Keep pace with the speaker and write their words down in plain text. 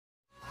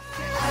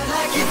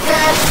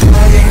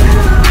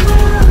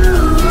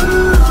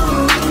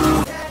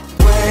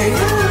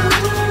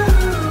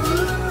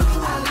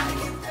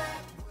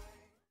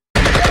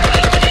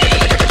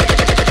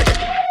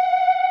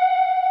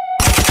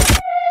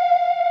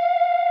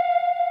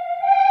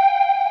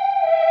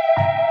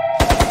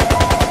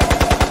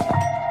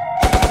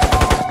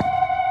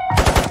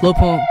Lil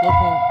Pump,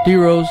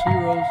 D-Rose,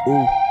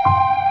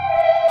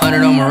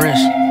 100 on my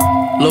wrist.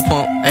 Lil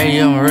Pump, 80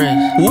 on my wrist.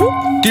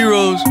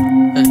 D-Rose,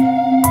 hey.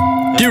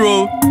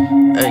 D-Rose,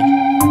 hey,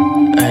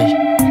 hey.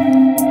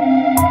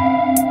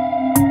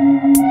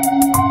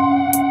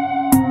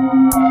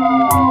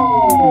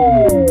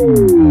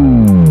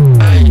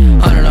 Hey,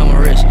 100 on my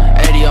wrist,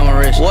 80 on my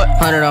wrist. What?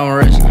 100 on my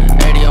wrist,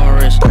 80 on my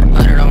wrist.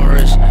 100 on my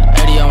wrist,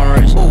 80 on my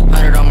wrist.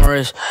 100 on my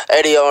wrist,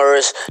 80 on my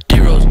wrist.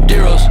 D-Rose,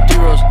 D-Rose,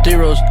 D-Rose,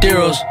 D-Rose,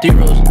 D-Rose,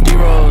 D-Rose,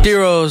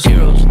 D-Rose,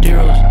 D-Rose, D-Rose,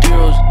 D-Rose,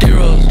 D-Rose,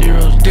 D-Rose,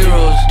 D-Rose,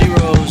 D-Rose,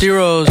 D-Rose,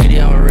 D-Rose, 80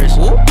 on my wrist,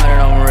 100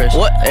 on my wrist.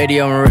 What? 80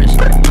 on my wrist,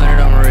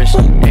 100 on my wrist,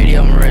 80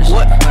 on my wrist.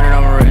 What? 100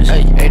 on my wrist,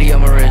 80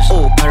 on my wrist,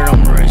 100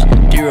 on my wrist.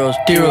 D-Rose,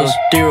 D-Rose,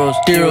 D-Rose,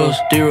 D-Rose,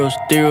 D-Rose,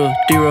 D-Rose,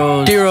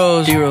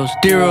 D-Rose, D-Rose,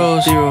 D-Rose,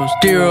 D-Rose, D-Rose,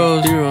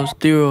 D-Rose, D-Rose,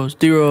 D-Rose,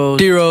 D-Rose,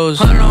 D-Rose.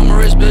 100 on my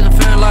wrist, bitch, I'm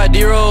feeling like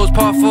D-Rose.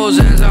 Part 4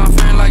 Zans, I'm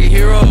feeling like a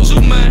hero.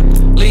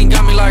 Superman, lean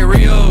got me like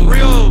Rio.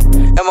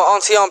 And my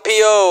auntie on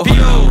P.O.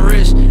 P.O.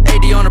 Wrist,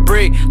 80 on the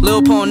brick.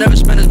 Lil Pump never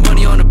spend his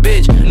money on a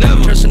bitch.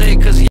 Never trust a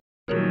nigga cause he.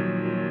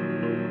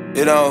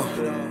 You know,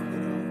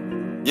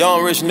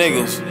 young rich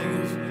niggas.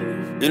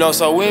 You know,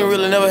 so we ain't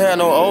really never had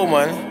no old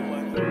money.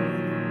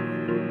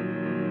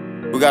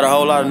 We got a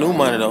whole lot of new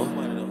money though.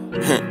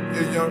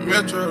 If young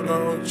Metro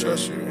don't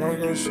trust you, I'm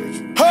gonna shoot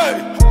you.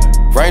 Hey!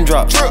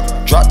 Raindrop, drip,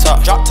 drop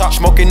top,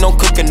 smoking, no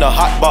cooking, the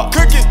hot box.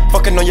 Cooking,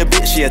 fucking on your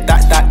bitch, yeah,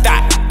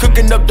 that.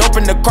 Cooking up dope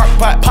in the crock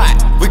pot.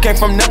 We came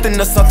from nothing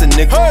to something,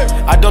 nigga. Hey.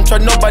 I don't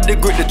trust nobody,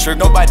 grip the trick.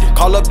 Nobody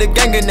call up the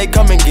gang and they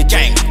come and get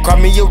gang. Cry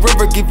me a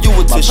river, give you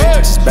a tissue. My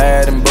bitch is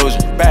bad and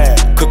bullshit,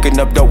 bad. Cooking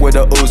up dope with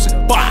a Uzi.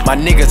 My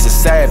niggas are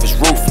savage,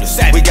 ruthless.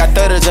 We got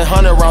 30s and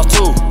 100 rounds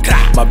too.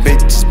 My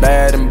bitch is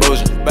bad and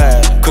bullshit,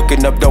 bad.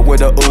 Cooking up dope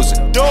with a Uzi.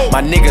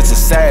 My niggas are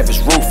savage,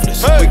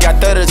 ruthless. We got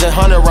 30s and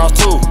 100 rounds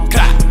too.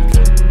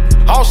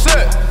 All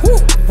set. Woo,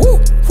 woo,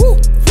 woo,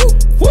 woo,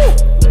 woo.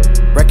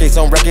 Records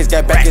on records,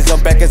 got backers on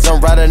backers.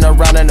 I'm riding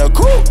around in a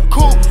cool.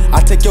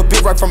 I take your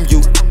bitch right from you.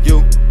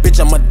 Bitch,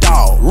 I'm a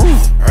dog.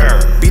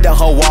 Beat down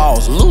her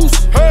walls,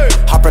 loose.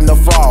 Hop in the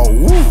fall.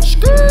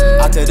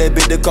 I tell that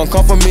bitch to come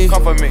for me.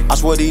 I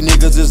swear these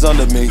niggas is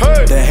under me.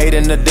 They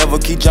hating the devil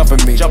keep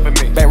jumping me.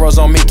 Back rows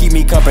on me, keep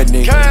me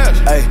company.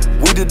 Hey,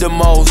 we did the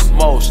most.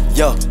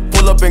 Yeah.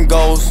 Pull up and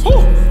goes.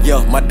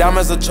 Yeah, my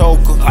diamonds a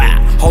choker.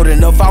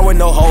 Holding up fire with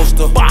no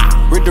holster.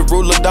 Read the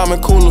ruler,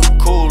 diamond cooler.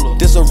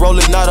 This a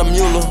roller, not a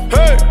mule.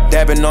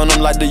 Dabbing on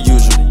them like the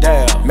usual.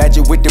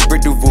 Magic with the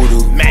brick do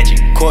voodoo.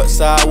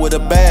 Courtside with a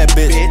bad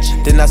bitch.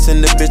 Then I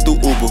send the bitch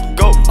through Uber.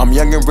 I'm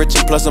young and rich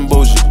and plus I'm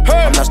bougie.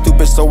 I'm not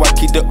stupid, so I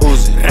keep the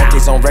Uzi.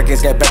 Records on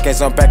records, got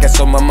backers on backers,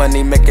 so my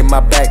money making my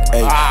back.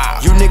 Ay.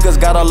 You niggas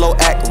got a low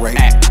act rate.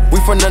 We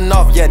from the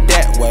north, yeah,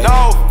 that way.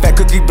 Fat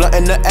cookie blunt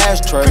in the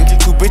ashtray.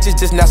 Two bitches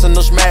just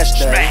national smash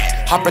day.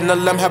 Hop in the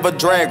limb, have a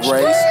drag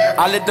race.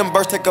 I let them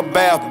birds take a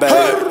bath,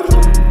 babe.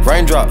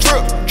 Raindrop,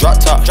 drop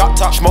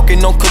top, smoking,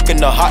 no cooking,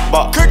 the hot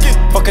box.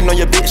 Fucking on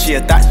your bitch, yeah,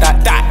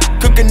 that.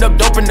 Cooking up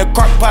dope in the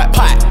crock pot.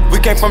 We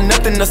came from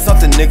nothing to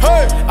something,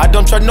 nigga. I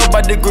don't trust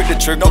nobody, grip the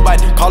trick.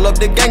 Nobody call up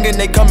the gang and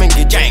they come and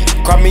get gang.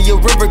 Cry me a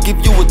river, give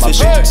you a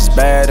tissue. My bitch is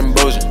bad and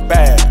bullshit,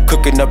 bad.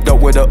 Cooking up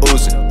dope with a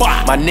Uzi.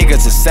 My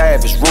niggas are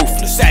savage,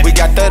 ruthless. We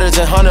got 30s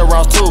and 100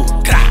 rounds too.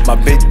 My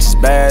bitch is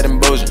bad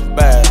and bullshit,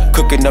 bad.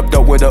 Cooking up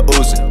dope with a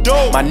Uzi.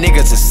 My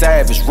niggas are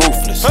savage,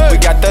 ruthless. We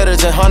got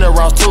 30s and 100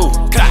 rounds too.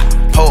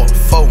 Pour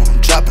 4, I'm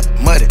dropping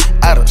muddy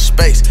out of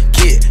space.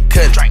 Kid,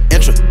 cut,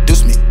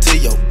 introduce me to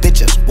your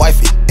bitch's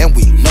wifey, and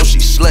we know she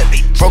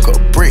slutty. Broke a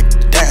brick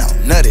down,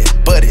 nutty,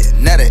 butty,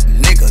 now that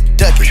nigga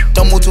ducky.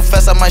 Don't move too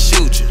fast, I might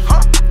shoot you.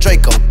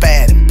 Draco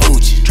bad and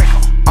bougie.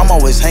 I'm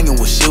always hanging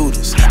with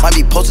shooters. Might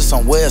be posted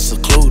somewhere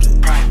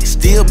secluded.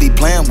 Still be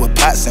playing with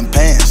pots and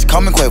pans. Call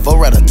me Quavo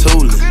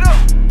Ratatouille.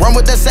 Run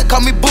with that set,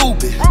 call me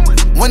Booby.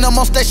 When I'm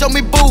on stage, show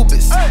me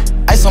boobies.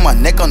 Ice on my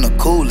neck on the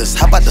coolest.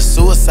 How about the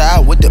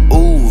suicide with the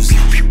ooze?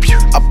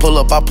 I pull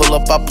up, I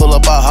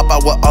hop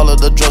out with all of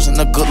the drugs and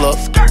the good luck.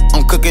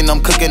 I'm cooking,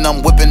 I'm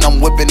whipping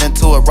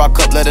into it. Rock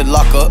up, let it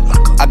lock up.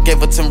 I gave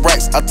her 10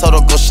 racks, I told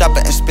her go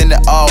shopping and spend it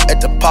all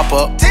at the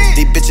pop-up.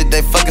 These bitches,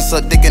 they fucking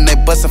suck dick and they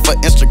bustin' for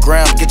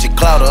Instagram. Get your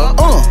clout up.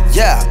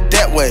 Yeah,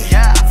 that way.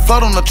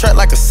 Float on the track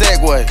like a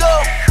Segway.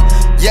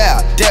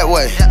 Yeah, that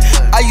way.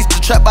 I used to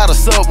trap by the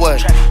subway.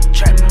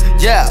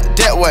 Yeah,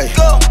 that way.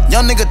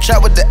 Young nigga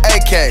trap with the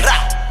AK.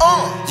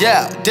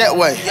 Yeah, that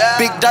way.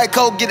 Big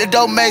Dyco, get the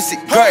dope Macy.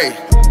 Great.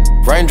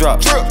 Raindrop,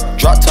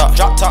 drop top,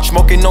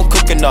 smoking, no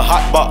cooking, the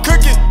hot box.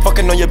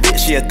 Fucking on your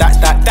bitch, yeah,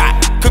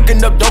 that.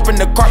 Cooking up dope in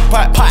the crock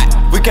pot.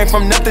 We came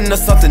from nothing to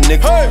something,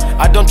 nigga.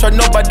 I don't trust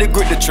nobody,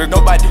 grip the trick.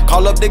 Nobody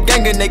call up the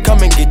gang and they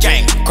come and get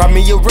gang. Cry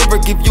me a river,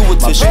 give you a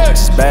tissue. My bitch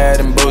is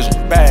bad and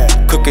bullshit,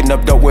 bad. Cooking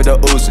up dope with a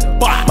Uzi.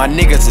 My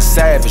niggas are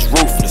savage,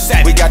 ruthless.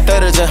 We got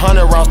 30s and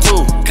 100 rounds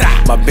too.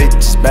 My bitch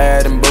is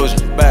bad and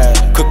bullshit,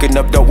 bad. Cooking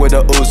up dope with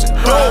a Uzi.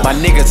 My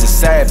niggas are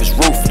savage,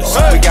 ruthless.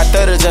 We got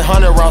 30s and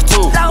 100 rounds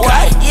too.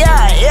 Yeah.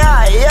 I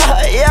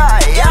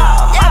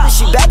be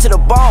shit back to the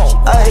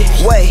bone. Ay,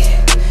 wait,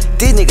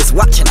 these niggas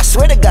watching. I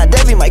swear to God,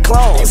 they be my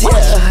clones.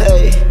 Yeah,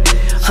 hey.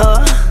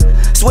 Huh?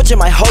 Switching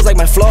my hoes like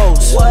my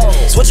flows.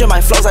 Switching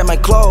my flows like my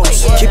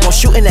clothes. Keep on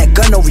shooting that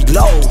gun, no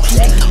reload.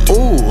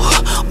 Ooh,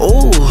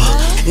 ooh.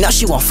 Now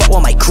she won't fuck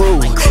with my crew.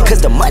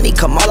 Cause the money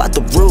come all out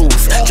the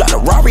roof. Drive the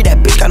Rari, that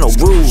bitch got no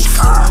roof.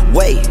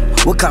 Wait,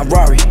 what kind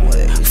Rari?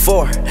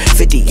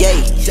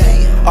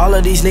 458. All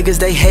of these niggas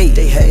they hate.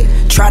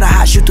 Try to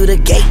hot shoot through the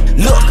gate.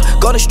 Look,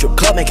 go to strip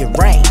club, make it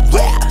rain.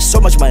 Yeah, so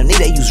much money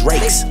they use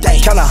rakes.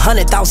 Count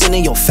 100,000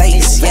 in your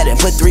face. Yeah, then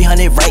put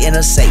 300 right in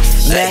a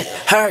safe. Met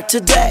her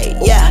today.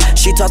 Yeah,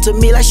 she talked to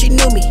me like she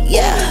knew me.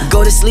 Yeah,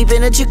 go to sleep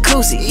in a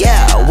jacuzzi.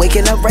 Yeah,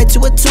 waking up right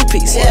to a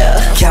two-piece. Yeah,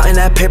 counting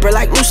that paper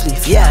like loose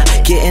leaf. Yeah,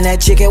 getting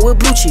that chicken with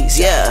blue cheese.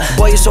 Yeah,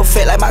 boy you so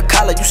fit like my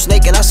collar. You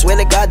snaking, I swear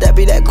to God that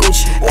be that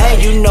Gucci.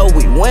 And you know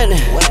we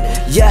winning.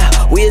 Yeah,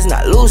 we is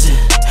not losing.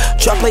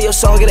 Try play your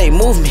song, it ain't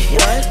move me.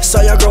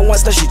 Saw your girl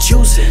once, now she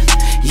choosing.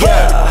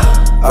 Yeah.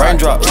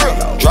 Raindrop,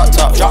 drop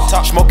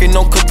top, smoking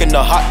on cooking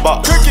the hot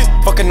box.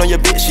 Fucking on your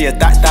bitch, yeah,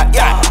 that.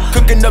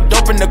 Cooking up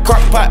dope in the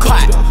crock pot.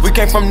 We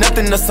came from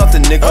nothing to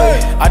something, nigga.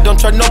 I don't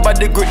try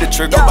nobody, grip the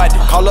trigger.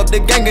 Call up the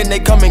gang and they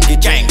come and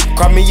get gang.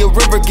 Cry me a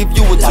river, give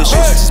you a tissue.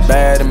 It's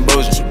bad and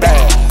bullshit.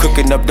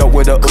 Cooking up dope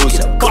with a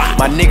Uzi.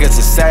 My niggas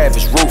are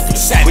savage,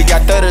 ruthless. We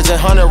got 30s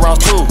and 100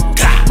 rounds too.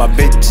 My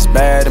bitch is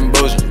bad and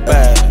bullshit.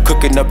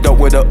 Cooking up dope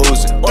with a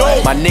Uzi.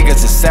 My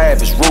niggas are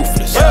savage,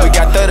 ruthless. We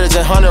got 30s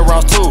and 100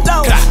 rounds too.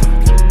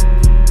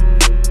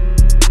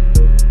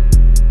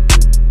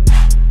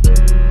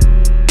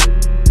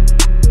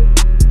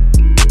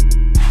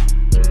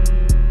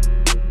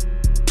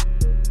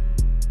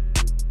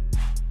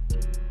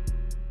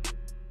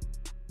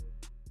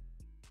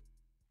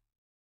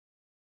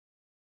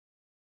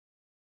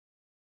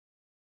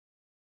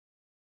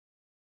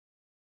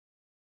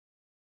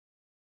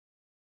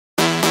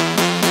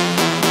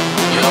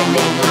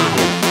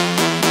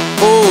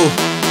 Ooh,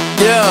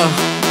 yeah,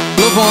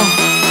 look on,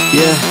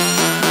 yeah.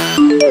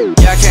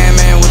 Yeah, I came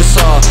in with a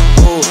saw.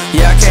 Ooh,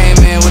 yeah, I came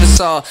in with a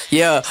saw.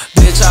 Yeah,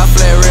 bitch, I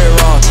flare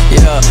red raw.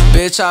 Yeah,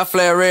 bitch, I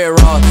flare red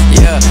raw.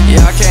 Yeah,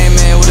 yeah, I came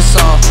in with a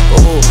saw.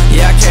 Ooh,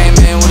 yeah, I came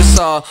in with a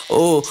saw.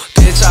 Ooh,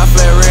 bitch, I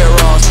flare red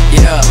raw.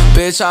 Yeah,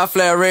 bitch, I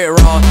flare red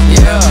raw.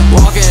 Yeah,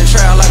 walking in the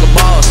trap like a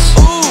boss.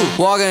 Ooh,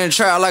 walking in the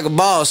trap like a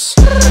boss.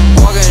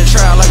 Walking in the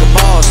trap like a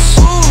boss.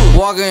 Ooh,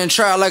 walking in the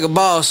trap like a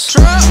boss.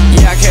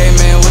 Yeah, I came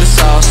in with a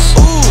sauce.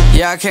 Ooh,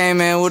 yeah, I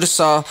came in with a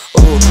saw.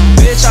 Ooh,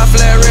 bitch, I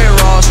flare red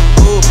raw.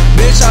 Ooh,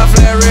 bitch, I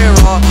flare red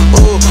raw.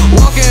 Ooh,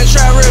 walking in the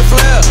trap red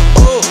flare.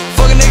 Ooh,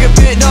 fuck a nigga,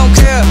 bitch, don't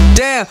care.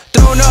 Damn,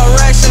 throwing up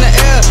racks in the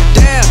air.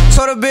 Damn,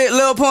 told a bit,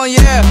 Lil Pun,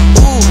 yeah.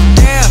 Ooh,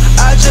 damn,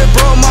 I just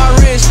broke my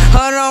wrist.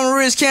 100 on my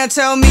wrist, can't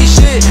tell me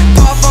shit.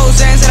 Pop 4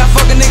 Zans and I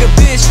fuck a nigga,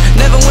 bitch.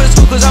 Never went to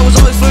school cause I was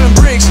always flipping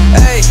bricks.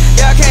 Hey,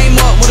 yeah, I came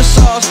up with a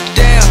sauce.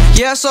 Damn,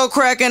 yeah, I so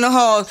crack in the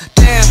halls.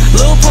 Damn,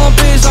 Lil Pump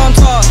is on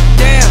top.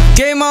 Damn,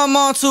 gave my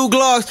mom 2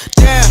 Glocks.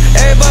 Damn,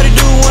 everybody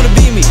do wanna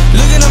be me.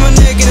 Looking at my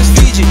neck and it's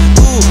Fiji.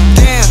 Ooh,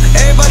 damn,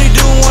 everybody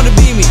do wanna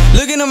be me.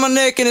 Looking at my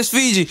neck and it's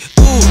Fiji.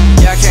 Ooh,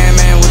 yeah, I came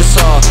in with a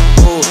saw.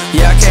 Ooh,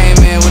 yeah, I came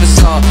in with a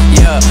saw.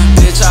 Yeah,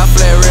 bitch, I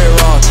flare red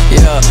raw.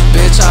 Yeah,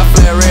 bitch, I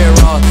flare red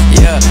raw.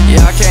 Yeah,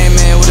 yeah, I came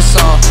in with a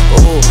saw.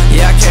 Ooh,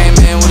 yeah, I came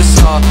in with a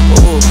saw.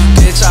 Ooh,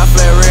 bitch, I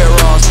flare red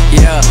raw.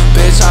 Yeah,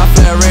 bitch, I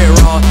flare red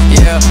raw.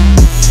 Yeah.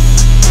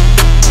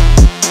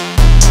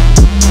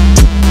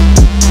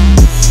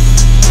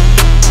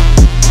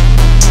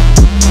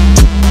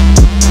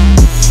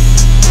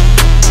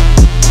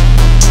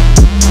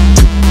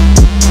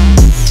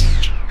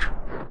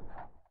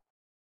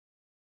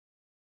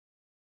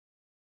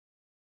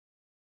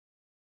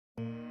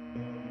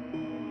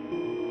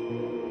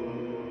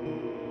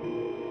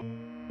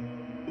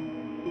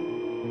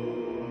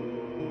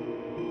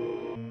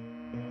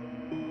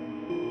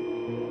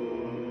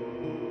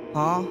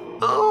 Huh?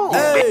 Ooh,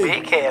 Hey,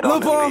 big head on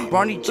look the on, beat.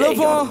 Barney J look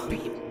on on. the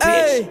beat,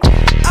 Hey,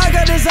 bitch. I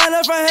got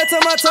designer from head to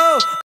my toe.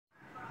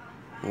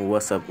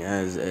 What's up,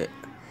 guys?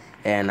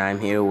 And I'm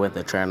here with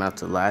a Try Not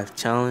to Laugh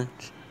challenge,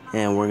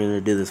 and we're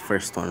gonna do this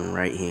first one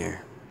right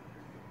here.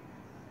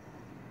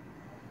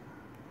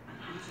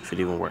 If it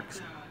even works.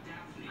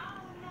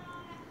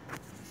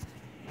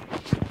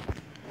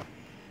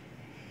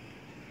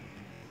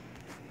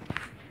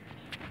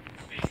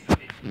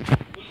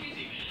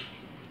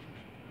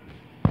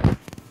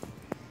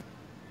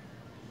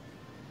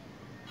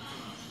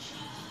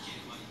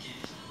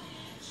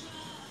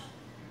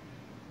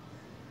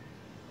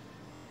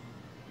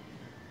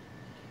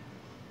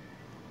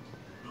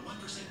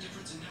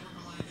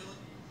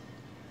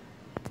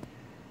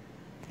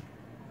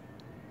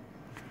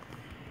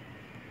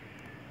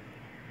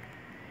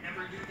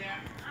 Never do that?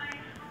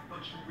 But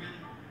you really...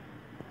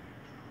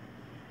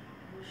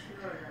 We should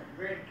go to that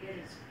Red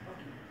Gates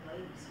fucking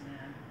place,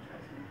 man.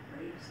 Drives me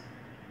crazy.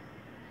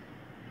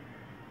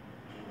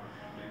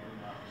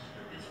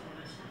 This one.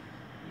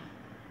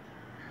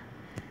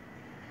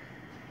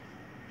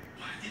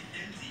 Plastic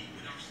Dempsey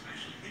with our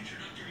special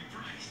introductory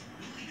price.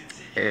 We'll even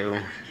send you a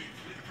gift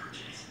with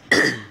purchase.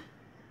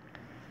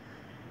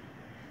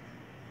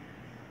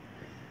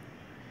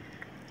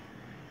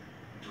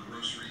 The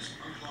groceries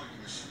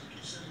unclogging the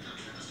sink.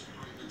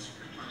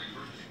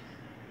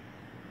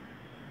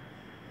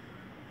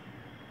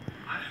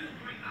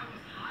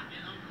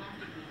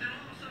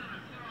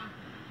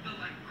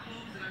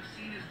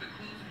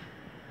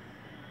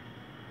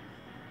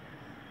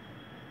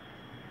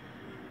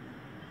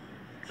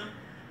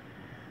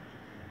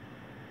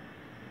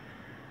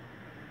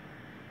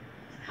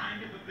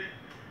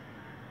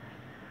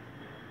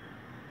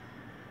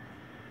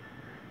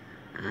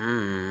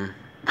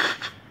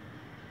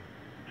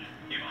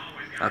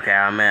 Okay,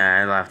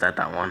 I laughed at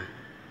that one.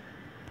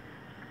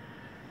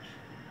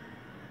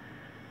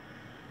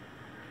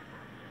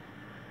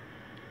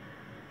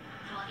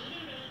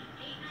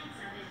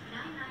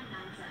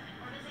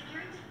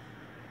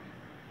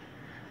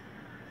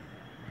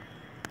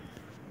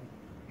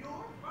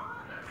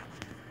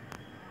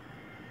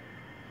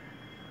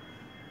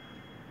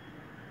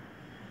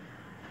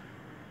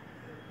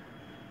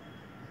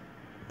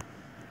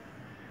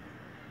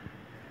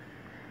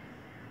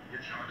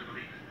 It's hard to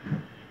believe.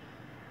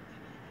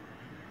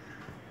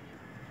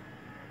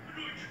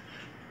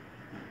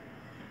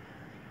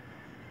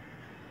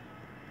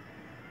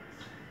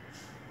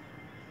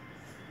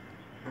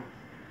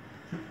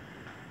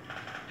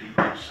 Deep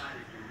inside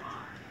of your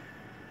mind,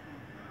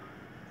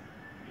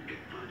 you get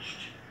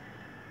punched,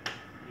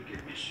 you get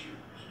misused.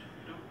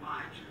 Don't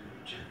lie to the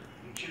lieutenant.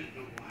 Lieutenant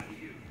don't lie to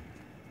you.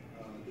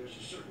 There's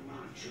a certain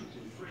amount of truth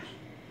in prison.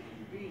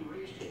 And being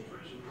raised in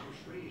prison, I was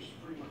raised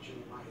pretty much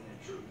in the light of that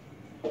truth.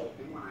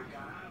 And when I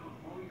got out,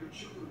 all your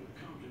children would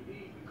come to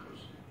me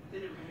because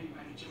they never had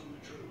anybody tell them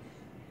the truth.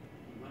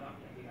 He went up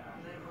to the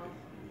liberal.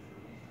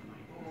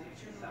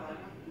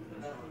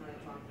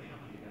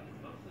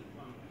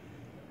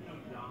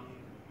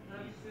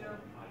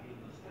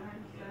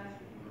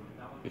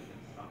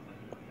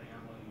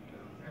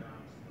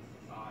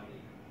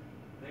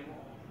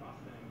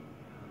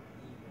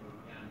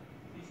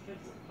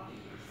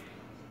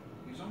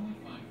 He's only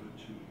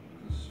 5'2",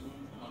 the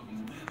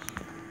smooth-talking Manson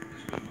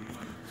is good with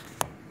women.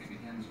 He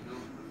begins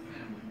building the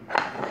family.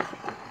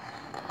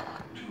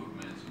 Two of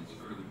Manson's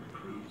early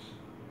recruits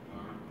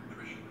are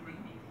Patricia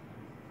Quinlan,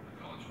 a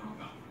college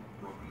dropout from a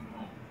broken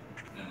home,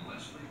 and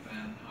Leslie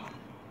Van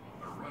Houten,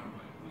 a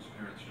runaway whose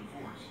parents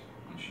divorced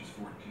when she's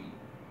 14.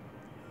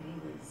 He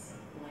was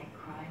like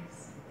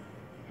Christ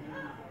and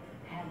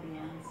had the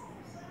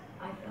answers.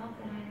 I felt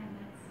that I had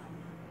met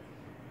someone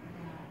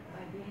that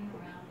by being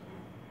around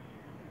him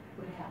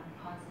would have a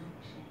positive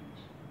change.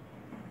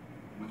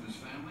 With his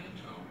family in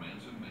tow,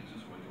 Manson makes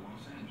his way to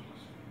Los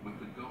Angeles with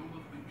the goal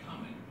of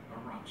becoming a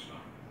rock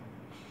star.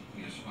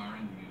 The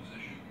aspiring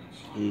musician and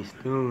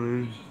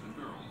songwriter uses the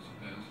girls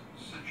as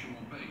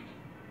sexual bait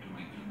to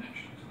make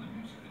connections in the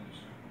music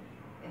industry.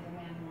 If a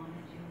man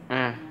wanted you,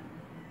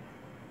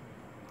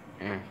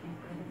 you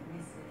couldn't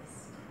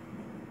resist.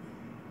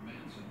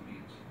 Manson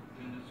meets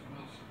Dennis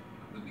Wilson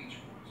of the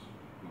Beach Boys,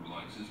 who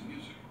likes his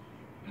music.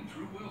 And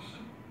through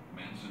Wilson,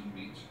 Manson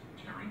meets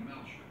Terry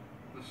Melcher,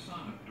 the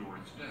son of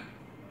Doris Day,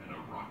 and a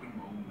rock and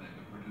roll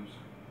mega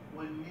producer.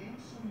 When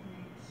Manson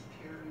meets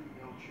Terry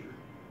Melcher,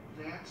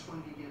 that's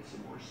when he gets a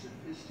more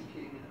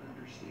sophisticated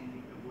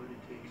understanding of what it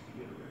takes to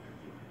get a record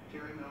deal.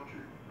 Terry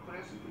Melcher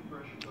classically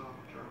brushes off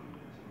Charlie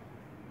Manson.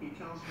 He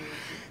tells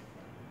Manson,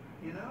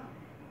 you know,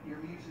 your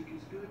music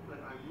is good,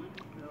 but I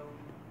wouldn't know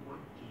what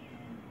to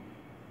do.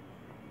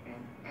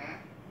 And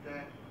at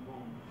that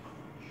moment,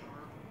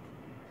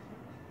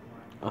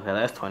 Okay,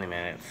 that's 20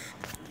 minutes.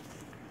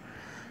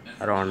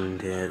 I don't want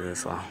to do it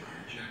this long.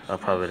 I'll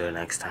probably do it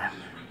next time.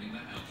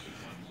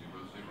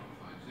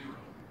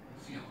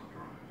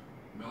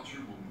 Melcher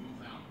will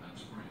move out that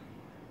spring,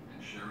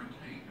 and Sharon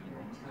Tate and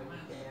Roman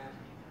Polanski.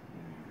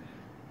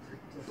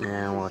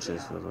 Yeah, watch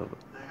this for a little bit.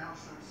 The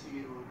house on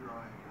Cielo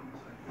Drive comes,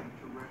 I think,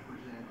 to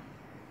represent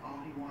all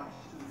he wants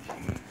to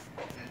achieve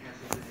and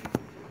hasn't been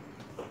able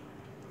to.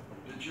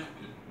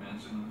 Dejected,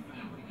 Manson and the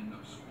family end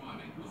up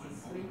squatting on an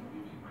old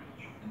movie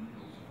ranch in the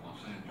hills of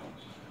Los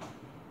Angeles.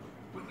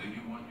 With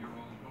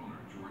 81-year-old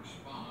owner George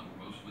Spahn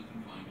mostly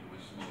confined to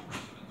his small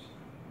residence,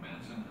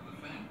 Manson and the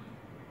family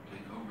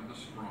take over the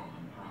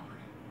sprawling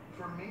property.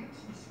 For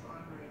Manson,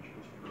 Spahn Ranch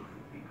was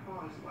perfect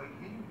because, like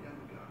any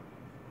demagogue,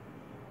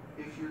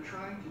 if you're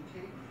trying to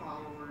take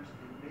followers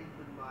and make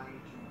them buy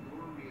into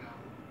your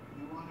reality,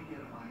 you want to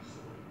get them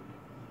isolated.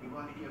 You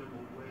want to get them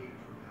away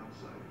from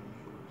outside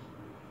influence.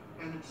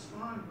 And at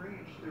Spahn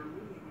Ranch, they're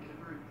living in a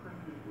very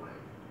primitive way.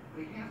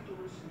 They have to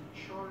listen to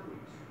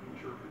Charlie's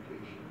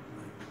interpretation of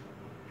things.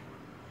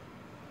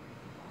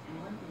 And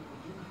one thing we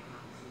didn't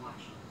have was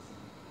watches.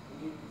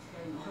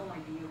 The whole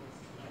idea was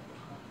to let the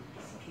Tom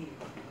disappear.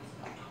 There was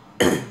no Tom.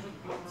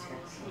 He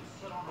would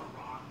sit on a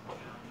rock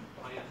and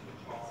play his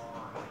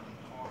guitar and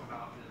talk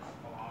about his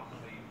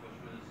philosophy, which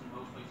was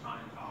mostly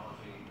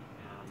Scientology,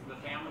 and the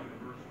family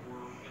members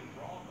were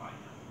enthralled by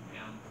him.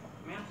 And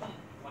Manson,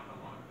 like a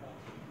lot of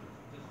cults,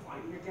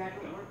 disliked Your dad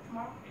will work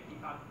tomorrow? and he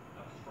thought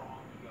a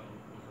strong ego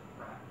was a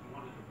threat. He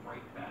wanted to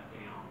break that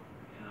down,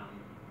 and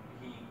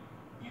he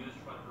used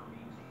whatever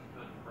means he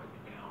could to break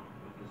it down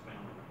with his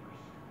family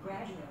members.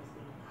 Gradually, I was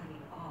being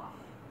cutting off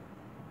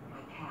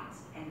my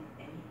past, and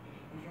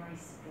very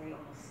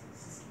almost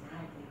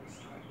systematically was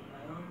starting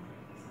my own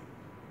things.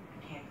 I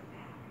can't go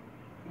back.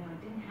 You know,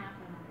 it didn't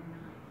happen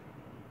overnight.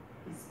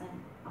 We spent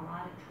a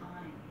lot of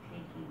time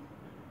taking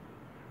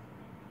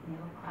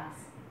middle class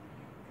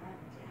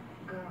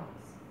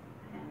girls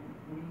and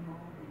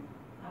remolding.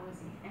 I was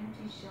the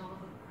empty shell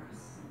of a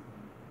person.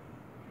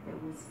 that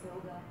was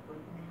filled up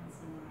with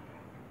Manson rock.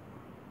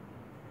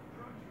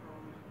 Drugs are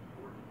always an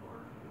important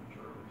part of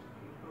Charlie's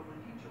appeal, but when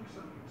he took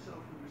some himself,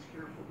 he was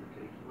careful to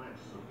take less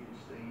so he'd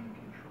stay in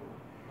control.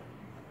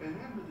 And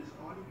then with his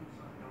audience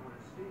on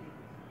LSD,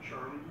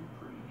 Charlie would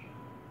preach.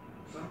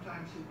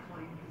 Sometimes he'd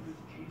claim he was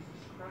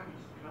Jesus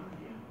Christ come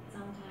again.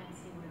 Sometimes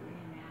he would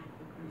reenact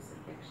the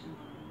crucifixion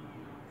on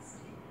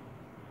LSD.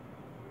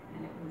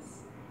 And it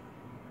was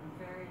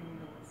very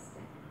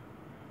realistic.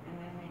 And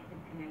then make the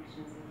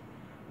connections of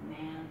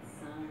man,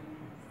 son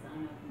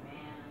of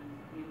man,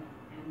 you know,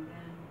 and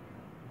then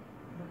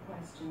the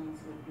questions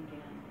would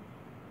begin.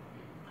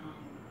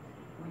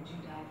 Would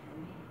you die for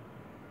me?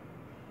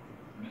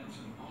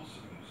 Manson also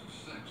uses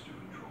sex to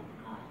control the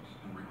girls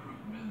and recruit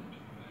men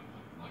into the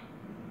family, like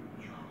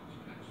Charles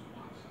Tex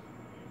Watson.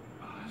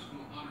 A high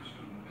school honor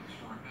student and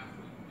star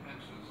athlete in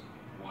Texas,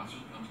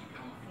 Watson comes to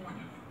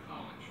California for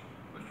college,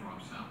 but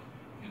drops out,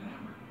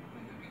 enamored with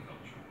the hippie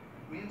culture.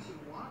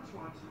 Manson wants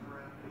Watson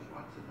around because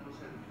Watson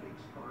knows how to fix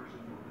cars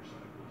and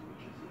motorcycles,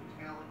 which is a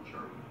talent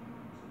Charlie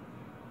needs.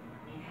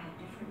 He had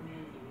different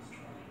men he was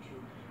trying to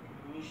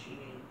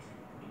initiate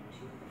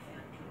into the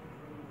factory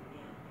room,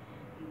 and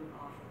he would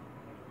offer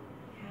whatever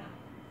he had.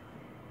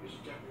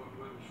 Isn't that what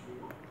women's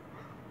for?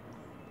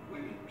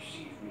 Women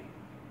receive me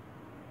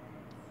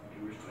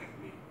and reflect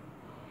me.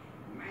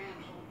 Man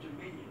holds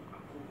dominion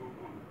over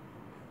woman.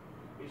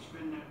 It's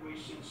been that way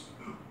since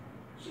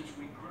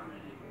we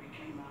grunted and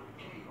became out of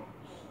chaos.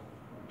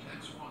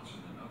 Tex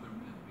Watson and other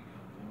men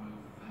become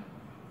loyal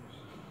family members.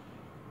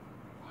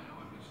 By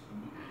August, the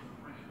mood on the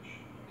ranch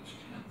is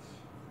tense.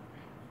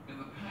 In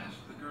the past,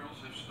 the girls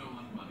have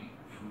stolen money,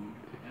 food,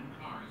 and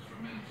cars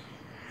from Manson.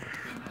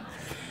 But now,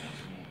 he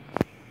wants more.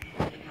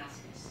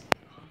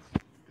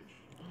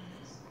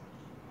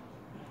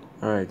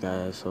 Alright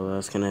guys, so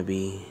that's gonna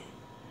be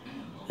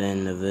the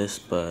end of this,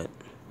 but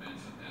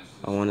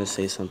I want to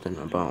say something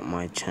about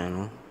my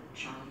channel.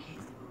 Charlie came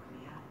and woke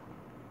me up,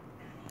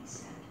 and he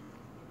said,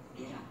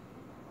 "Get up,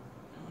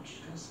 I want you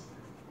to go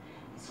somewhere."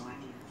 And so I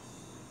did.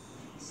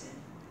 And he said,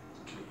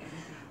 "Do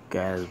everything."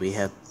 Guys, we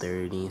have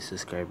 30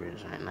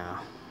 subscribers right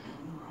now.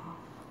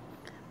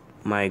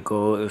 My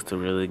goal is to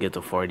really get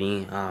to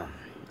 40.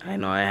 I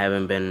know I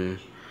haven't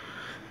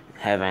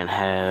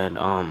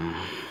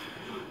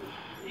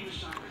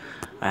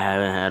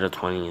had a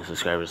 20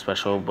 subscriber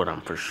special, but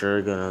I'm for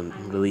sure gonna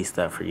release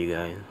that for you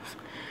guys.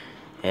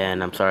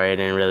 And I'm sorry I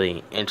didn't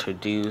really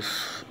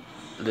introduce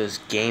this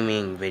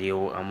gaming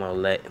video. I'm gonna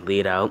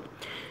lead out,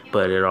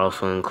 but it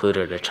also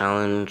included a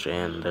challenge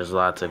and there's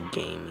lots of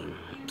gaming.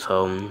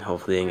 So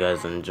hopefully you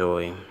guys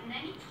enjoy.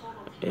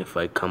 If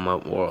I come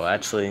up, well,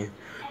 actually,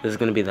 this is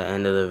gonna be the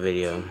end of the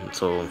video.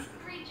 So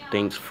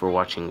thanks for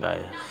watching,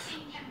 guys.